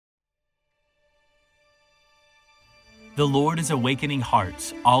The Lord is awakening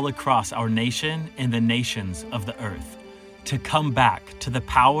hearts all across our nation and the nations of the earth to come back to the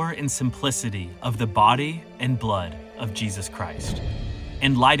power and simplicity of the body and blood of Jesus Christ.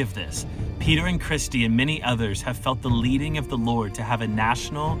 In light of this, Peter and Christy and many others have felt the leading of the Lord to have a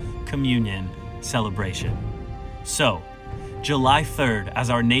national communion celebration. So, July 3rd, as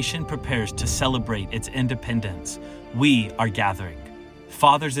our nation prepares to celebrate its independence, we are gathering.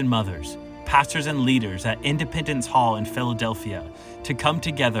 Fathers and mothers, pastors and leaders at Independence Hall in Philadelphia to come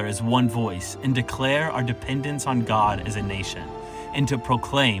together as one voice and declare our dependence on God as a nation and to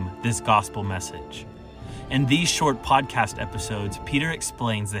proclaim this gospel message. In these short podcast episodes, Peter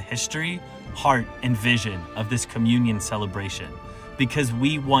explains the history, heart, and vision of this communion celebration because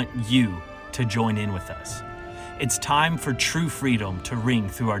we want you to join in with us. It's time for true freedom to ring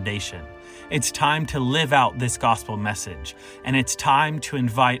through our nation. It's time to live out this gospel message, and it's time to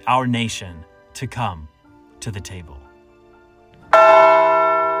invite our nation to come to the table.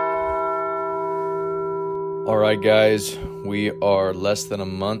 All right, guys, we are less than a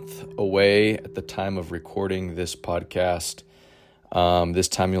month away at the time of recording this podcast. This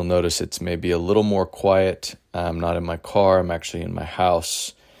time you'll notice it's maybe a little more quiet. I'm not in my car. I'm actually in my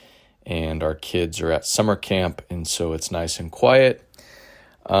house, and our kids are at summer camp, and so it's nice and quiet.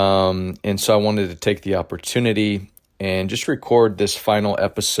 And so I wanted to take the opportunity and just record this final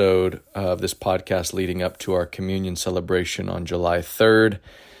episode of this podcast leading up to our communion celebration on July 3rd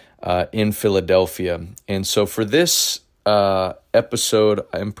in Philadelphia. And so for this episode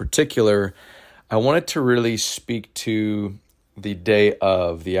in particular, I wanted to really speak to the day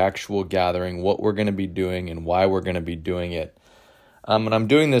of the actual gathering, what we're going to be doing and why we're going to be doing it. And I'm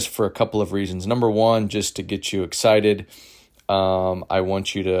doing this for a couple of reasons. Number one, just to get you excited. I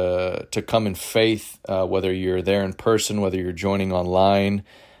want you to come in faith, whether you're there in person, whether you're joining online.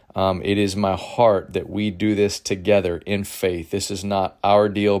 It is my heart that we do this together in faith. This is not our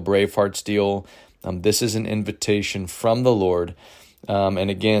deal, Braveheart's deal. This is an invitation from the Lord. And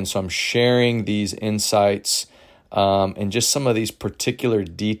again, so I'm sharing these insights and just some of these particular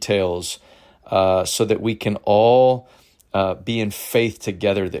details so that we can all be in faith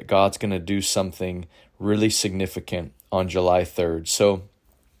together that God's going to do something really significant on July 3rd. So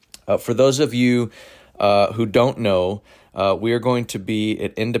for those of you who don't know, we are going to be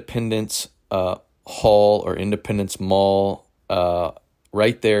at Independence Hall or Independence Mall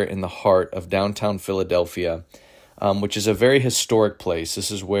right there in the heart of downtown Philadelphia, which is a very historic place.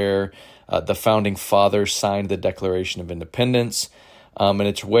 This is where the founding fathers signed the Declaration of Independence, and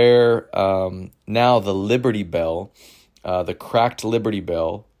it's where now the Liberty Bell, the cracked Liberty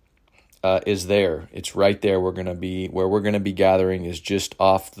Bell, is there. It's right there. Where we're gonna be gathering is just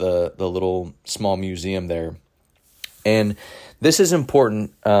off the little small museum there. And this is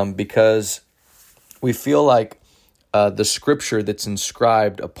important because we feel like the scripture that's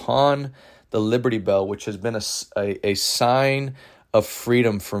inscribed upon the Liberty Bell, which has been a sign of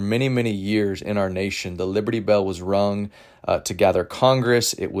freedom for many, many years in our nation. The Liberty Bell was rung to gather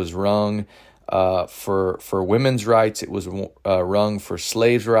Congress. It was rung for women's rights. It was rung for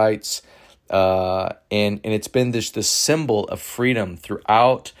slaves' rights. And it's been this symbol of freedom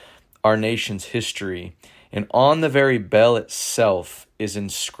throughout our nation's history. And on the very bell itself is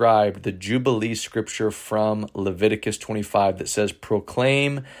inscribed the Jubilee scripture from Leviticus 25 that says,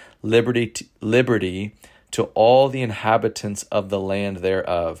 "Proclaim liberty to all the inhabitants of the land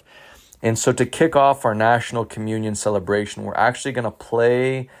thereof." And so to kick off our National Communion celebration, we're actually going to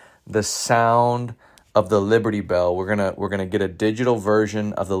play the sound of the Liberty Bell. We're gonna get a digital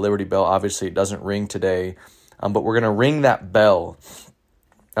version of the Liberty Bell. Obviously, it doesn't ring today, but we're gonna ring that bell.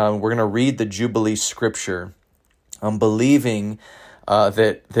 We're gonna read the Jubilee scripture, believing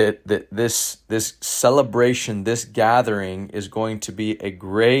that this celebration, this gathering, is going to be a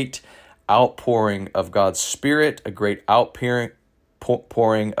great outpouring of God's Spirit, a great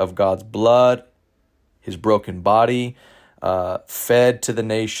outpouring of God's blood, His broken body, fed to the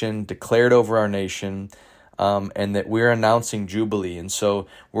nation, declared over our nation, and that we're announcing Jubilee. And so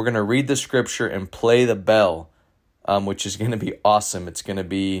we're going to read the scripture and play the bell, which is going to be awesome. It's going to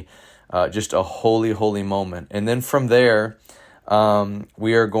be just a holy, holy moment. And then from there,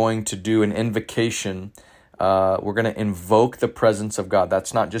 we are going to do an invocation. We're going to invoke the presence of God.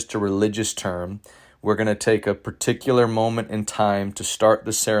 That's not just a religious term. We're going to take a particular moment in time to start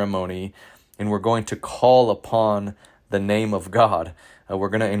the ceremony, and we're going to call upon the name of God. We're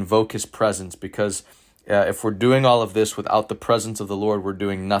going to invoke His presence because if we're doing all of this without the presence of the Lord, we're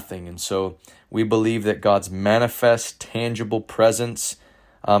doing nothing. And so we believe that God's manifest, tangible presence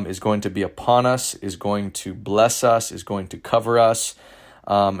is going to be upon us, is going to bless us, is going to cover us.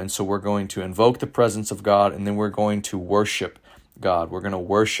 And so we're going to invoke the presence of God, and then we're going to worship God. We're going to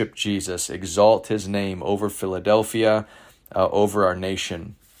worship Jesus, exalt his name over Philadelphia, over our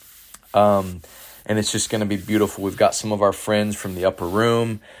nation. And it's just going to be beautiful. We've got some of our friends from the upper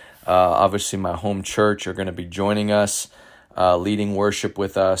room, obviously my home church, are going to be joining us, leading worship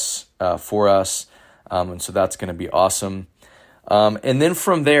with us, for us. And so that's going to be awesome. And then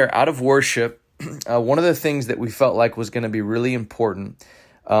from there, out of worship, one of the things that we felt like was going to be really important,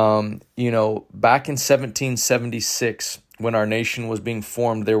 back in 1776, when our nation was being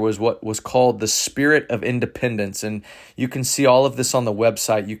formed, there was what was called the Spirit of Independence. And you can see all of this on the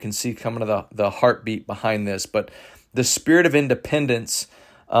website. You can see kind of the heartbeat behind this. But the Spirit of Independence,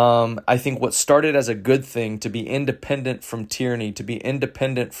 I think what started as a good thing, to be independent from tyranny, to be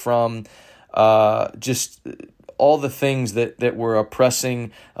independent from just all the things that were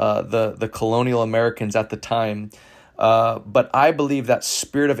oppressing the colonial Americans at the time. But I believe that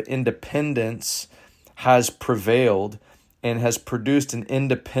spirit of independence has prevailed and has produced an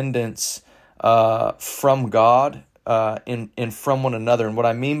independence from God and from one another. And what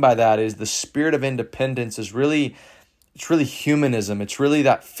I mean by that is the spirit of independence is really humanism. It's really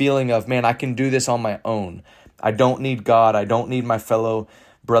that feeling of, man, I can do this on my own. I don't need God. I don't need my fellow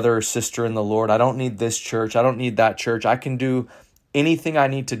brother or sister in the Lord. I don't need this church. I don't need that church. I can do anything I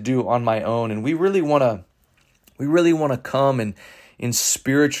need to do on my own. And we really want to come and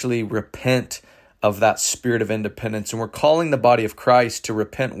spiritually repent of that spirit of independence. And we're calling the body of Christ to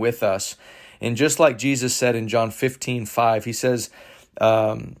repent with us. And just like Jesus said in John 15:5, he says,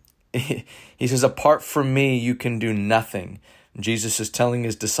 apart from me, you can do nothing. And Jesus is telling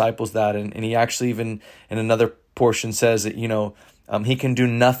his disciples that. And he actually even in another portion says that, he can do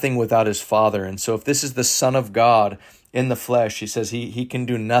nothing without his Father. And so if this is the Son of God in the flesh, he says he can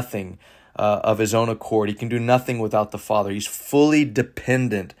do nothing of his own accord. He can do nothing without the Father. He's fully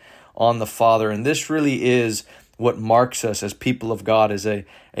dependent on the Father. And this really is what marks us as people of God, is a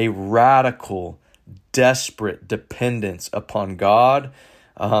radical, desperate dependence upon God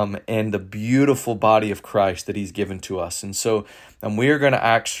and the beautiful body of Christ that he's given to us. And so we are going to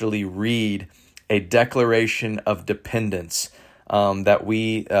actually read a declaration of dependence that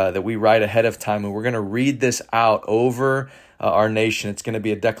we write ahead of time, and we're going to read this out over our nation. It's going to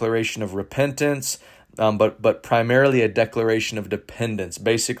be a declaration of repentance, but primarily a declaration of dependence.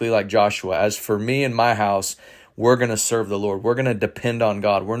 Basically, like Joshua, as for me and my house, we're going to serve the Lord. We're going to depend on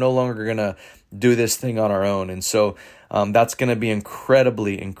God. We're no longer going to do this thing on our own. And so that's going to be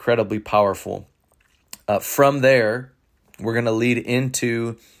incredibly, incredibly powerful. From there, we're going to lead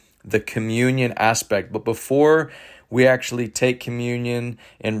into the communion aspect. But before we actually take communion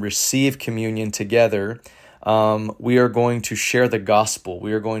and receive communion together, we are going to share the gospel.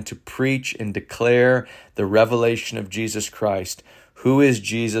 We are going to preach and declare the revelation of Jesus Christ. Who is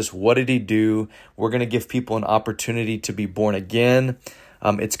Jesus? What did he do? We're going to give people an opportunity to be born again.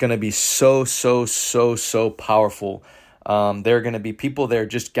 It's going to be so powerful. There are going to be people there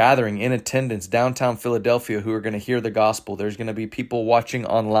just gathering in attendance downtown Philadelphia who are going to hear the gospel. There's going to be people watching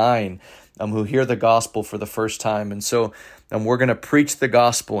online who hear the gospel for the first time. And so we're going to preach the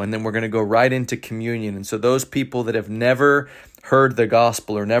gospel, and then we're going to go right into communion. And so those people that have never heard the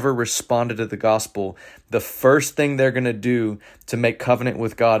gospel or never responded to the gospel, the first thing they're going to do to make covenant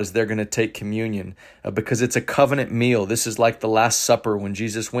with God is they're going to take communion because it's a covenant meal. This is like the Last Supper when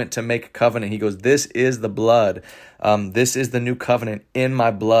Jesus went to make a covenant. He goes, this is the blood. This is the new covenant in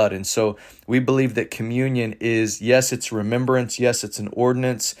my blood. And so we believe that communion is, yes, it's remembrance. Yes, it's an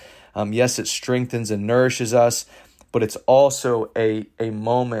ordinance. Yes, it strengthens and nourishes us, but it's also a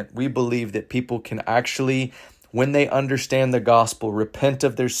moment. We believe that people can actually, when they understand the gospel, repent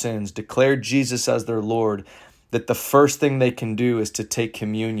of their sins, declare Jesus as their Lord, that the first thing they can do is to take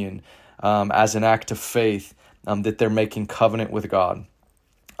communion as an act of faith, that they're making covenant with God.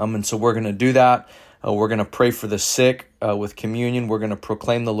 And so we're going to do that. We're going to pray for the sick with communion. We're going to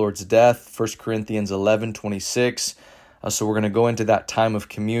proclaim the Lord's death, 1 Corinthians 11:26. So we're going to go into that time of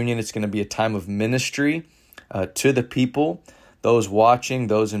communion. It's going to be a time of ministry to the people, those watching,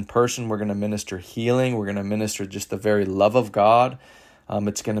 those in person. We're going to minister healing. We're going to minister just the very love of God.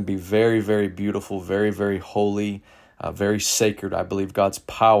 It's going to be very, very beautiful, very, very holy, very sacred. I believe God's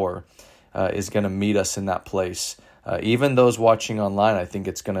power is going to meet us in that place. Even those watching online, I think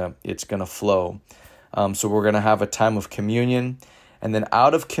it's going to flow. So we're going to have a time of communion. And then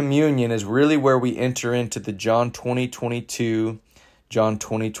out of communion is really where we enter into the John 20:22, John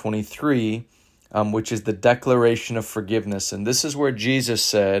 20:23, which is the declaration of forgiveness. And this is where Jesus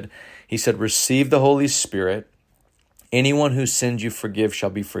said, he said, receive the Holy Spirit. Anyone whose sins you forgive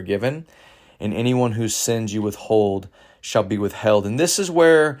shall be forgiven, and anyone whose sins you withhold shall be withheld. And this is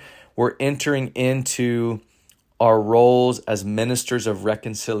where we're entering into our roles as ministers of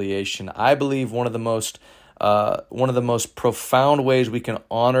reconciliation. I believe one of the most profound ways we can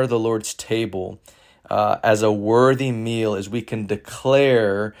honor the Lord's table as a worthy meal is we can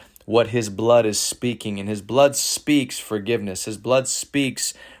declare what his blood is speaking. And his blood speaks forgiveness. His blood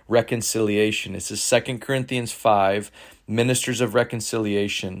speaks reconciliation. This is 2 Corinthians 5, ministers of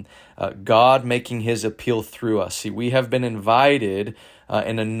reconciliation, God making his appeal through us. See, we have been invited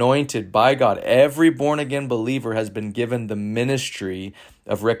and anointed by God. Every born-again believer has been given the ministry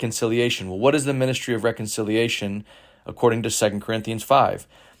of reconciliation. Well, what is the ministry of reconciliation according to 2 Corinthians 5?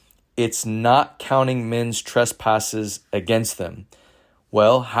 It's not counting men's trespasses against them.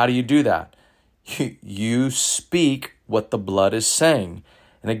 Well, how do you do that? You speak what the blood is saying.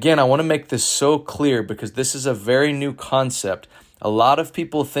 And again, I want to make this so clear because this is a very new concept. A lot of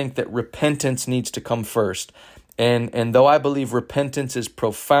people think that repentance needs to come first. And though I believe repentance is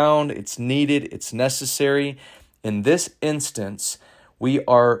profound, it's needed, it's necessary, in this instance, we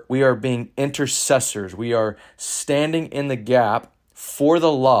are being intercessors. We are standing in the gap for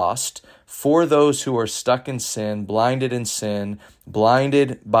the lost, for those who are stuck in sin, blinded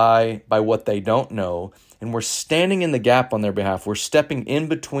by what they don't know. And we're standing in the gap on their behalf. We're stepping in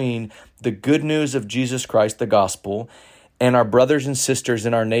between the good news of Jesus Christ, the gospel, and our brothers and sisters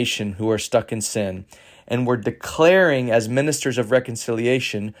in our nation who are stuck in sin. And we're declaring as ministers of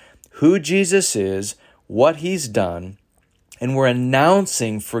reconciliation who Jesus is, what he's done, and we're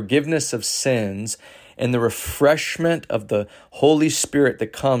announcing forgiveness of sins and the refreshment of the Holy Spirit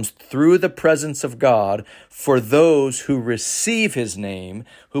that comes through the presence of God for those who receive his name,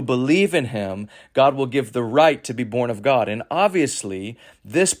 who believe in him. God will give the right to be born of God. And obviously,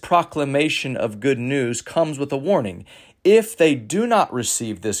 this proclamation of good news comes with a warning. If they do not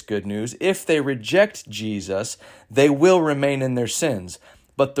receive this good news, if they reject Jesus, they will remain in their sins.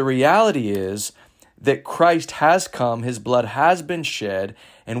 But the reality is that Christ has come, his blood has been shed,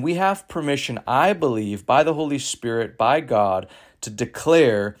 and we have permission, I believe, by the Holy Spirit, by God, to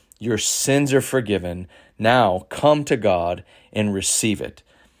declare your sins are forgiven. Now come to God and receive it.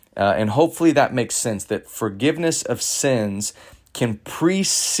 And hopefully that makes sense, that forgiveness of sins can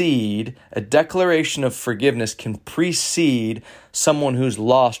precede, a declaration of forgiveness can precede someone who's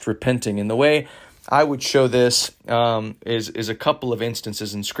lost repenting. And the way I would show this is a couple of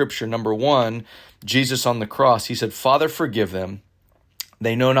instances in Scripture. Number one, Jesus on the cross, he said, Father, forgive them.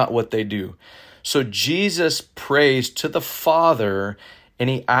 They know not what they do. So Jesus prays to the Father and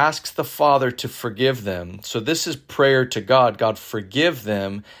he asks the Father to forgive them. So this is prayer to God. God, forgive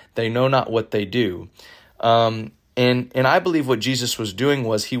them. They know not what they do. And I believe what Jesus was doing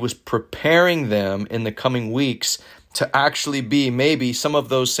was he was preparing them in the coming weeks to actually be maybe some of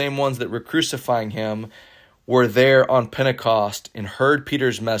those same ones that were crucifying him were there on Pentecost and heard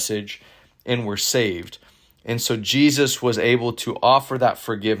Peter's message and were saved. And so Jesus was able to offer that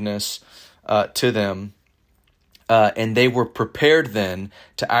forgiveness to them. And they were prepared then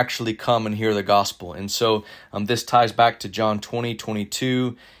to actually come and hear the gospel. And so this ties back to John 20,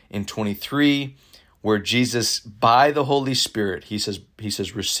 22, and 23, where Jesus, by the Holy Spirit, he says,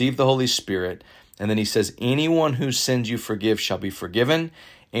 receive the Holy Spirit. And then he says, anyone whose sins you forgive shall be forgiven.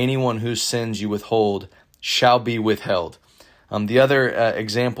 Anyone whose sins you withhold shall be withheld. The other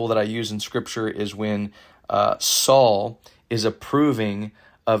example that I use in Scripture is when Saul is approving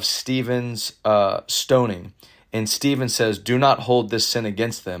of Stephen's stoning. And Stephen says, do not hold this sin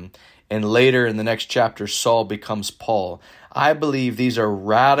against them. And later in the next chapter, Saul becomes Paul. I believe these are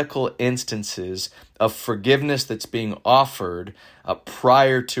radical instances of forgiveness that's being offered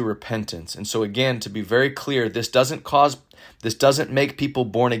prior to repentance. And so again, to be very clear, this doesn't make people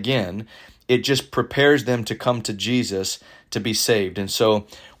born again. It just prepares them to come to Jesus to be saved. And so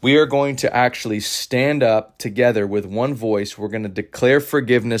we are going to actually stand up together with one voice. We're going to declare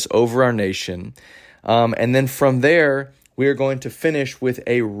forgiveness over our nation. And then from there, we are going to finish with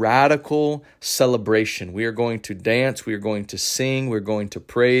a radical celebration. We are going to dance, we are going to sing, we're going to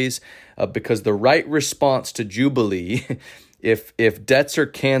praise, because the right response to Jubilee, if debts are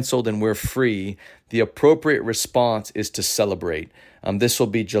canceled and we're free, the appropriate response is to celebrate. This will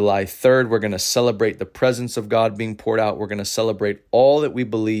be July 3rd. We're going to celebrate the presence of God being poured out. We're going to celebrate all that we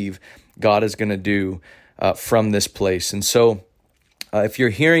believe God is going to do from this place. And so if you're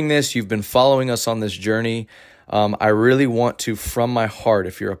hearing this, you've been following us on this journey, I really want to, from my heart,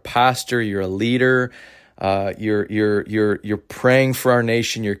 if you're a pastor, you're a leader, you're praying for our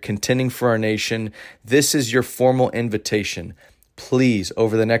nation, you're contending for our nation, this is your formal invitation. Please,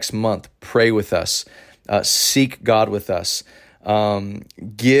 over the next month, pray with us, seek God with us.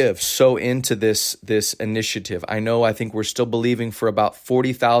 sow into this initiative. I think we're still believing for about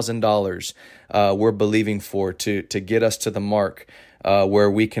 $40,000. We're believing for to get us to the mark where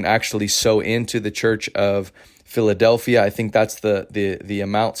we can actually sow into the Church of Philadelphia. I think that's the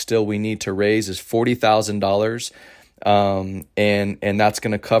amount still we need to raise is $40,000. And that's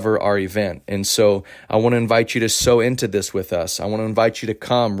going to cover our event. And so I want to invite you to sow into this with us. I want to invite you to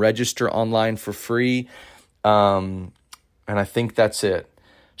come register online for free. And I think that's it.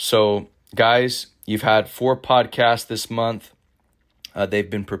 So guys, you've had 4 podcasts this month. They've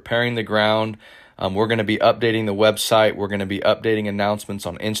been preparing the ground. We're going to be updating the website. We're going to be updating announcements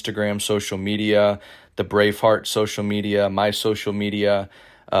on Instagram, social media, the Braveheart social media, my social media.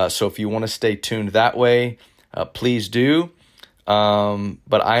 So if you want to stay tuned that way, please do.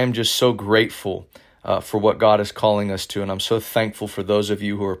 But I am just so grateful for what God is calling us to. And I'm so thankful for those of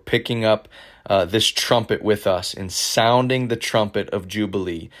you who are picking up this trumpet with us and sounding the trumpet of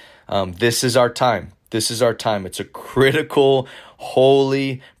Jubilee. This is our time. This is our time. It's a critical,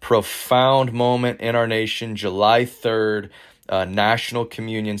 holy, profound moment in our nation. July 3rd, National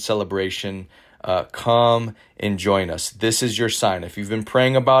Communion Celebration. Come and join us. This is your sign. If you've been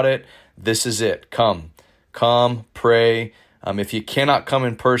praying about it, this is it. Come, pray. If you cannot come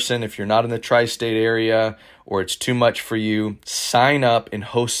in person, if you're not in the tri-state area or it's too much for you, sign up and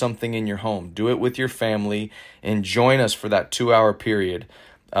host something in your home. Do it with your family and join us for that 2-hour period.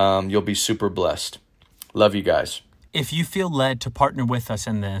 You'll be super blessed. Love you guys. If you feel led to partner with us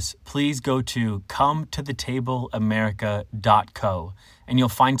in this, please go to cometothetableamerica.co and you'll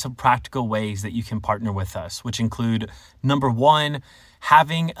find some practical ways that you can partner with us, which include, number 1,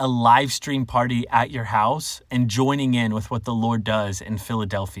 having a live stream party at your house and joining in with what the Lord does in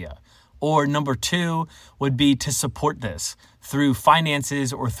Philadelphia. Or number 2 would be to support this through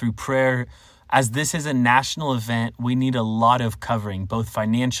finances or through prayer. As this is a national event, we need a lot of covering, both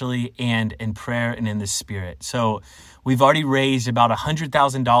financially and in prayer and in the spirit. So we've already raised about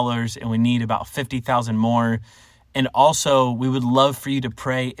 $100,000 and we need about $50,000 more. And also, we would love for you to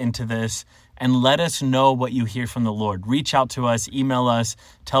pray into this and let us know what you hear from the Lord. Reach out to us, email us,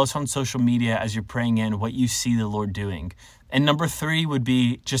 tell us on social media as you're praying in what you see the Lord doing. And number 3 would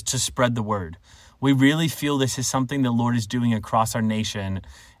be just to spread the word. We really feel this is something the Lord is doing across our nation,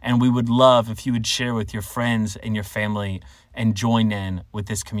 and we would love if you would share with your friends and your family and join in with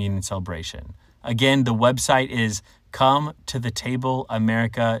this communion celebration. Again, the website is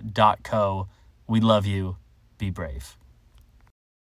cometothetableamerica.co. We love you. Be brave.